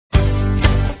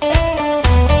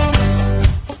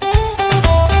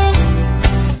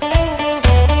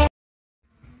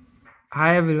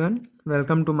Hi everyone,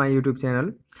 welcome to my YouTube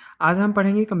channel. आज हम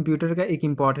पढ़ेंगे कंप्यूटर का एक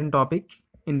इम्पॉर्टेंट टॉपिक,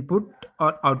 इनपुट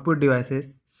और आउटपुट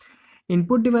डिवाइसेस।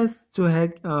 इनपुट डिवाइस जो है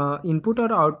इनपुट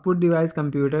और आउटपुट डिवाइस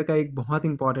कंप्यूटर का एक बहुत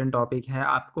इंपॉर्टेंट टॉपिक है।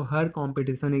 आपको हर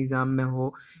कंपटीशन एग्ज़ाम में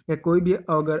हो या कोई भी,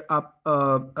 अगर आप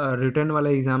रिटर्न वाला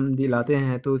एग्ज़ाम दिलाते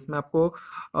हैं तो उसमें आपको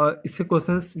इससे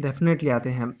क्वेश्चंस डेफिनेटली आते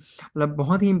हैं। मतलब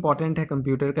बहुत ही इंपॉर्टेंट है,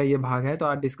 कंप्यूटर का ये भाग है। तो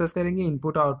आज डिस्कस करेंगे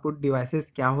इनपुट और आउटपुट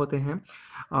डिवाइसेस क्या होते हैं,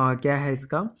 क्या है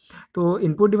इसका। तो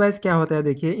इनपुट डिवाइस क्या होता है,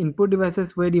 देखिए इनपुट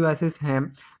डिवाइसेस वे डिवाइसेस हैं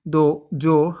दो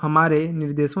जो हमारे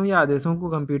निर्देशों या आदेशों को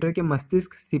कंप्यूटर के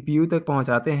मस्तिष्क सीपीयू तक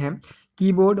पहुंचाते हैं।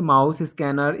 कीबोर्ड, माउस,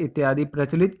 स्कैनर इत्यादि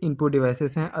प्रचलित इनपुट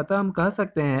डिवाइसेस हैं। अतः हम कह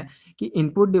सकते हैं कि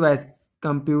इनपुट डिवाइस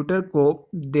कंप्यूटर को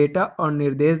डेटा और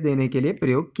निर्देश देने के लिए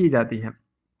प्रयोग की जाती है।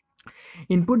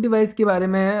 इनपुट डिवाइस के बारे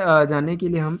में जानने के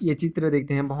लिए हम ये चित्र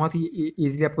देखते हैं, बहुत ही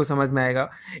ईजिली आपको समझ में आएगा।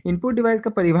 इनपुट डिवाइस का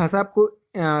परिभाषा आपको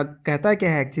कहता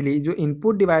क्या है, एक्चुअली जो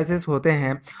इनपुट डिवाइसेस होते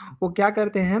हैं वो क्या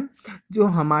करते हैं, जो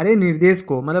हमारे निर्देश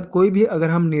को, मतलब कोई भी अगर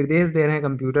हम निर्देश दे रहे हैं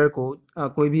कंप्यूटर को,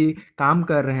 कोई भी काम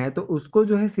कर रहे हैं तो उसको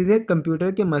जो है सीधे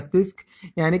कंप्यूटर के मस्तिष्क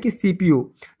यानी कि सीपीयू,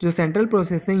 जो सेंट्रल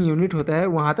प्रोसेसिंग यूनिट होता है,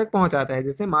 वहाँ तक पहुँचाता है।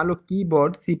 जैसे मान लो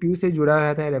कीबोर्ड सीपीयू से जुड़ा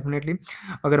रहता है डेफिनेटली,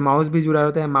 अगर माउस भी जुड़ा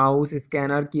होता है, माउस,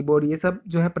 स्कैनर, कीबोर्ड, ये सब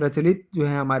जो है प्रचलित जो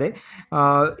है हमारे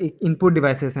एक इनपुट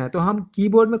डिवाइसेस हैं। तो हम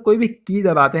कीबोर्ड में कोई भी की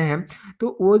दबाते हैं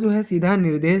तो वो जो है सीधा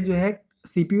निर्देश जो है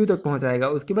सीपीयू तक पहुंचाएगा।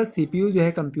 उसके बाद सीपीयू जो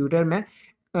है कंप्यूटर में,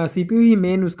 सीपीयू ही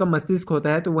मेन उसका मस्तिष्क होता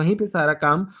है, तो वहीं पे सारा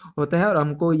काम होता है और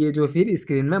हमको ये जो फिर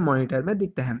स्क्रीन में मॉनिटर में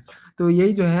दिखता है। तो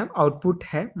यही जो है आउटपुट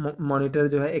है। मॉनिटर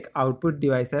जो है एक आउटपुट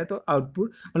डिवाइस है। तो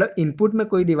आउटपुट मतलब इनपुट में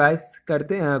कोई डिवाइस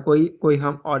करते हैं, कोई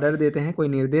हम ऑर्डर देते हैं, कोई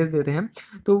निर्देश देते हैं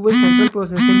तो वो सेंट्रल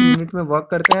प्रोसेसिंग यूनिट में वर्क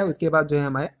करता है। उसके बाद जो है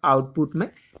हमारे आउटपुट में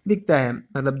दिखता है,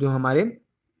 मतलब जो हमारे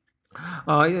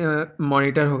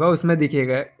मॉनिटर होगा उसमें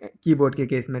दिखेगा कीबोर्ड के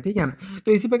केस में, ठीक है।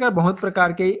 तो इसी प्रकार बहुत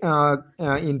प्रकार के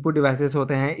इनपुट डिवाइसेस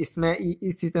होते हैं। इसमें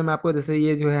इस चित्र में आपको, जैसे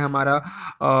ये जो है हमारा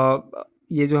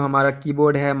ये जो हमारा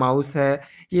कीबोर्ड है, माउस है,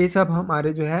 ये सब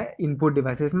हमारे जो है इनपुट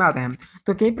डिवाइसेस में आते हैं।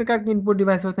 तो कई प्रकार के इनपुट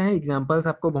डिवाइस होते हैं। एग्जांपल्स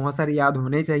आपको बहुत सारे याद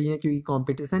होने चाहिए, क्योंकि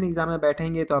कंपटीशन एग्जाम में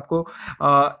बैठेंगे तो आपको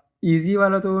ईजी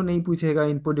वाला तो नहीं पूछेगा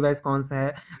इनपुट डिवाइस कौन सा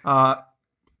है,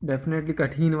 डेफिनेटली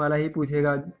कठिन वाला ही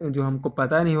पूछेगा जो हमको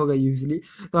पता नहीं होगा यूजली।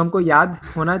 तो हमको याद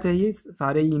होना चाहिए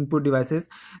सारे ही इनपुट डिवाइसेस।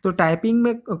 तो टाइपिंग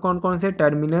में कौन कौन से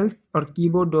टर्मिनल्स और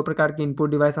कीबोर्ड, दो प्रकार के इनपुट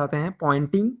डिवाइस आते हैं।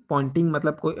 पॉइंटिंग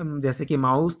मतलब कोई, जैसे कि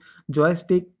माउस,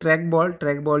 जॉयस्टिक, ट्रैक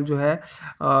बॉल जो है,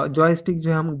 जॉयस्टिक जो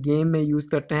है हम गेम में यूज़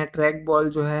करते हैं, ट्रैक बॉल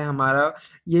जो है हमारा,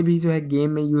 ये भी जो है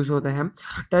गेम में यूज़ होता है।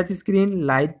 Touch screen,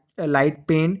 light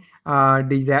pen,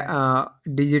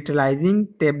 digitalising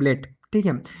tablet, ठीक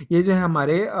है। ये जो है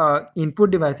हमारे इनपुट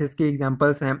डिवाइसेस के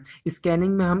एग्जांपल्स हैं।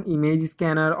 स्कैनिंग में हम image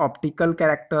scanner, optical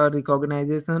character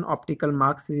recognition, optical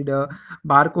marks reader,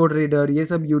 barcode reader, ये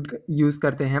सब यूज़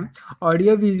करते हैं।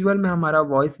 ऑडियो विजुअल में हमारा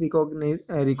voice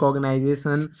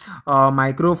recognition,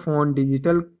 microphone,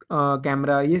 digital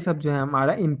camera, ये सब जो है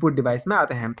हमारा इनपुट डिवाइस में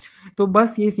आते हैं। तो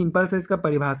बस ये सिंपल से इसका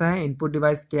परिभाषा है, इनपुट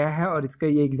डिवाइस क्या है, और इसका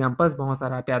ये एग्जांपल्स बहुत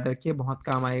सारा आप याद रखिए, बहुत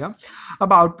काम आएगा।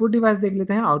 अब आउटपुट डिवाइस देख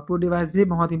लेते हैं। आउटपुट डिवाइस भी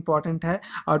बहुत इंपॉर्टेंट है।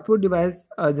 आउटपुट डिवाइस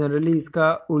जनरली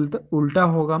इसका उल्टा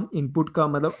होगा इनपुट का।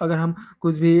 मतलब अगर हम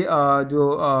कुछ भी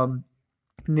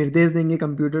निर्देश देंगे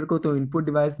कंप्यूटर को तो इनपुट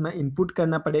डिवाइस में इनपुट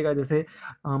करना पड़ेगा। जैसे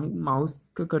हम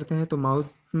माउस का करते हैं तो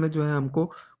माउस में जो है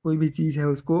हमको कोई भी चीज़ है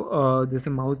उसको, जैसे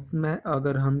माउस में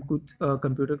अगर हम कुछ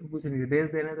कंप्यूटर को कुछ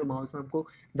निर्देश दे रहे हैं तो माउस में हमको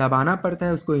दबाना पड़ता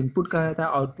है, उसको इनपुट कहा जाता है।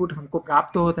 आउटपुट हमको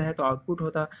प्राप्त होता है तो आउटपुट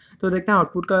होता है। तो देखते हैं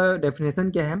आउटपुट का डेफिनेशन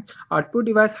क्या है। आउटपुट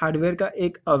डिवाइस हार्डवेयर का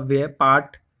एक अवयव,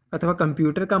 पार्ट अथवा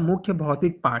कंप्यूटर का मुख्य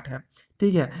भौतिक पार्ट है,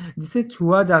 ठीक है, जिसे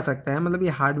छुआ जा सकता है, मतलब ये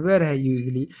हार्डवेयर है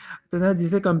यूजली, तथा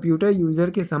जिसे कंप्यूटर यूजर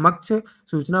के समक्ष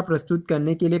सूचना प्रस्तुत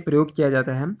करने के लिए प्रयोग किया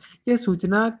जाता है। यह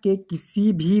सूचना के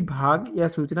किसी भी भाग या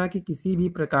सूचना के किसी भी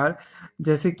प्रकार,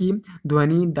 जैसे कि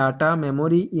ध्वनि, डाटा,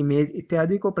 मेमोरी, इमेज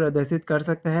इत्यादि को प्रदर्शित कर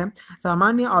सकता है।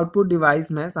 सामान्य आउटपुट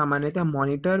डिवाइस में सामान्यतः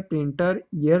मॉनिटर, प्रिंटर,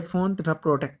 ईयरफोन तथा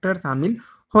प्रोटेक्टर शामिल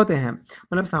होते हैं।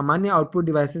 मतलब सामान्य आउटपुट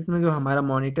डिवाइसेस में जो हमारा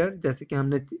मॉनिटर, जैसे कि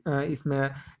हमने इसमें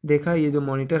देखा, ये जो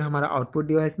मॉनिटर हमारा आउटपुट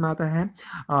डिवाइस में आता है।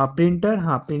 प्रिंटर,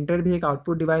 हाँ प्रिंटर भी एक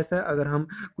आउटपुट डिवाइस है। अगर हम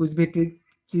कुछ भी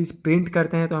चीज़ प्रिंट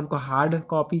करते हैं तो हमको हार्ड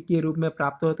कॉपी के रूप में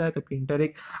प्राप्त होता है, तो प्रिंटर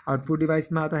एक आउटपुट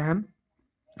डिवाइस में आता है।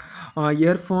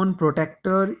 ईयरफोन,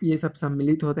 प्रोटेक्टर, ये सब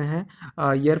सम्मिलित होते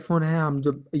हैं। ईयरफोन है, हम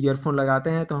जब ईयरफोन लगाते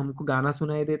हैं तो हमको गाना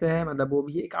सुनाई देता है, मतलब वो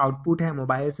भी एक आउटपुट है।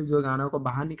 मोबाइल से जो गानों को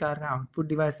बाहर निकाल रहा है आउटपुट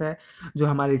डिवाइस है। जो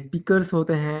हमारे स्पीकर्स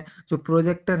होते हैं, जो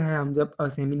प्रोजेक्टर है, हम जब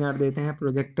सेमिनार देते हैं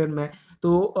प्रोजेक्टर में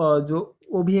तो जो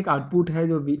वो भी एक आउटपुट है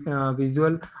जो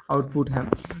विजुअल आउटपुट है।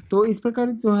 तो इस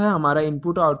प्रकार जो है हमारा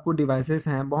इनपुट और आउटपुट डिवाइसेस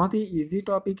हैं। बहुत ही इजी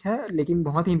टॉपिक है लेकिन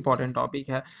बहुत ही इंपॉर्टेंट टॉपिक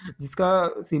है, जिसका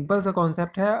सिंपल सा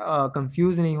कॉन्सेप्ट है,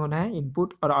 कंफ्यूज नहीं होना है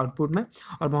इनपुट और आउटपुट में,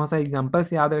 और बहुत सारे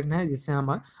एग्जांपल्स याद रखना है जिससे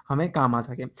हमें काम आ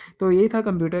सके। तो ये था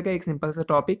कंप्यूटर का एक सिंपल सा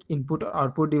टॉपिक, इनपुट और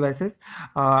आउटपुट डिवाइसेस।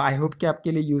 आई होप कि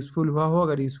आपके लिए यूज़फुल हुआ हो।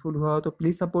 अगर यूज़फुल हुआ हो तो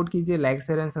प्लीज़ सपोर्ट कीजिए, like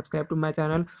share and subscribe to my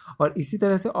channel. और इसी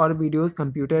तरह से और videos,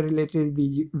 computer related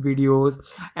videos,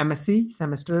 MSc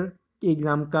semester के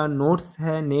एग्ज़ाम का नोट्स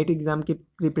है, नेट एग्ज़ाम की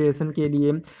प्रिपरेशन के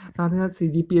लिए, साथ ही साथ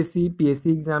सीजीपीएससी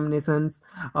पीएससी एग्जामिनेशंस,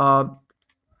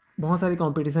 बहुत सारे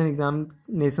कंपटीशन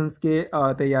एग्जामिनेशंस के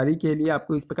तैयारी के लिए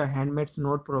आपको इस प्रकार हैंडमेड्स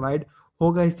नोट प्रोवाइड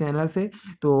होगा इस चैनल से।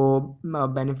 तो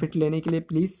बेनिफिट लेने के लिए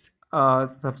प्लीज़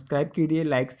सब्सक्राइब कीजिए,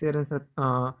 लाइक शेयर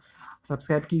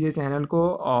सब्सक्राइब कीजिए चैनल को,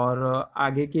 और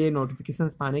आगे के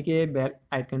नोटिफिकेशंस पाने के बेल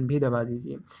आइकन भी दबा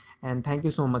दीजिए। And thank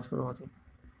you so much for watching.